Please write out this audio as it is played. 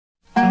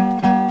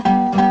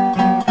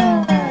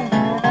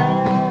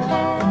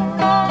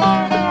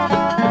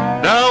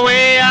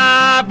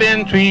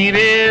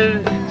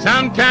treated,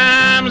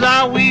 sometimes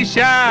I wish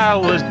I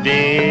was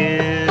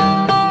dead.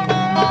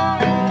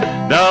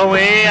 The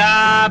way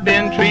I've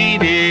been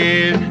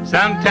treated,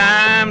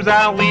 sometimes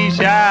I wish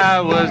I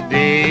was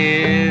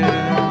dead.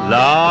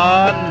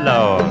 Lord,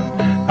 Lord,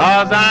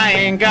 'cause I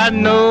ain't got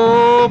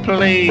no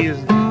place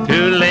to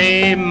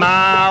lay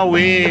my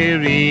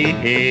weary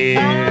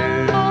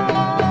head.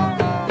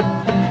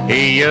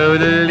 Hey,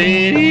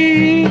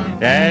 yodelady,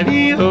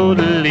 daddy,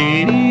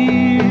 yodelady.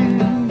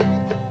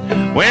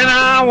 When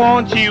I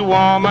want you,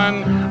 woman,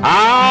 I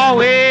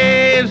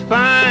always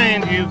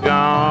find you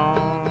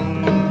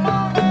gone.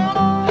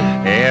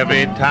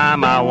 Every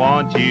time I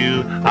want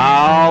you,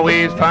 I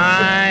always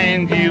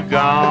find you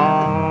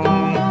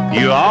gone.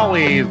 You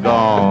always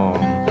gone.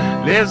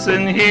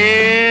 Listen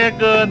here,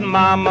 good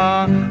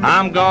mama,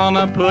 I'm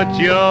gonna put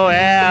your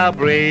air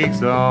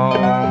brakes on.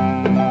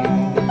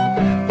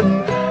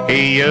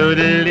 Hey,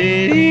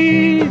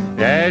 yodelady,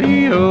 daddy,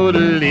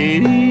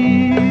 yodelady.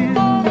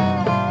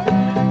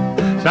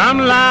 Some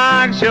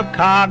like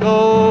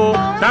Chicago,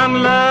 some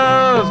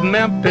loves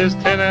Memphis,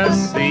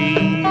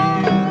 Tennessee.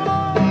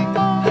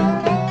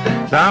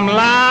 Some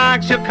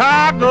like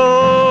Chicago,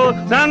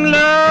 some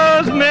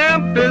loves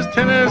Memphis,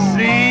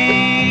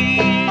 Tennessee.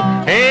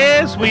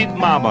 Hey, sweet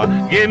mama,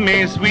 give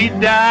me sweet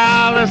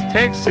Dallas,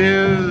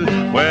 Texas,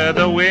 where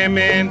the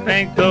women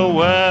think the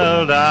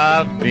world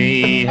of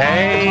me.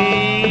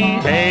 Hey,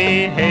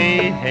 hey,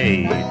 hey, hey,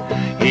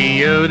 hey,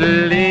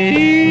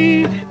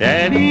 yodelady,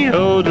 daddy,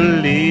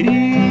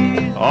 yodelady.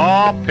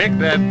 Oh, pick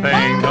that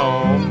thing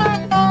home.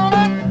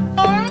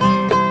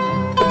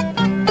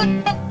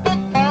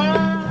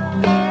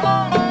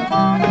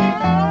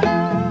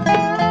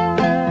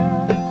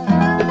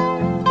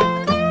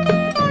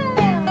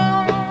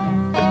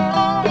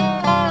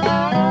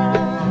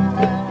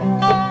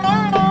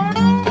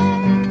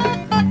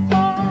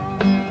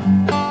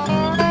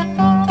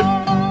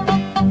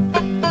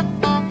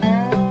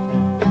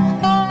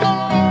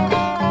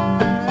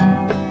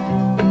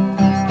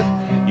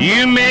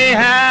 You may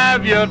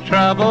have your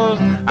troubles,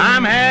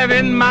 I'm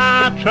having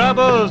my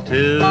troubles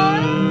too.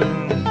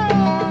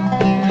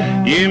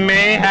 You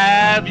may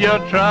have your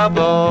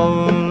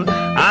troubles,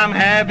 I'm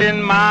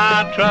having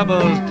my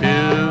troubles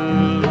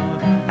too.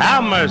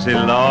 Have mercy,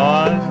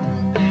 Lord.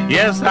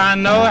 Yes, I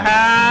know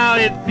how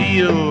it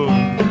feels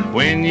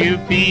when you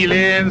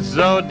feeling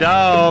so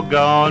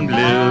doggone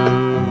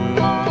blue.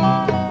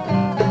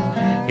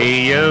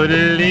 Hey,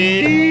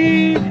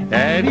 yodelady,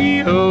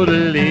 daddy,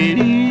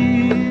 yodelady.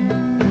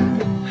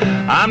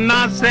 I'm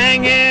not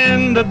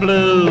singing the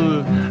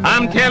blues,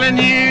 I'm telling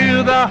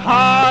you the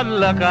hard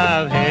luck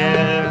I've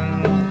had.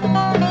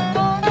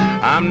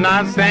 I'm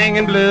not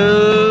singing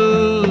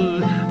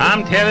blues,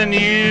 I'm telling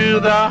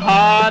you the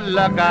hard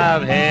luck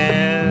I've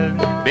had.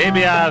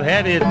 Baby, I've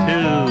had it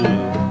too.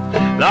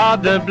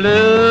 Lord, the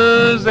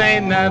blues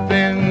ain't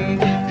nothing,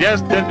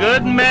 just a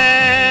good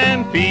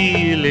man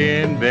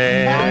feeling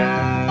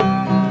bad.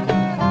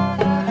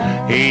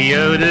 Hey,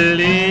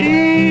 yodelady,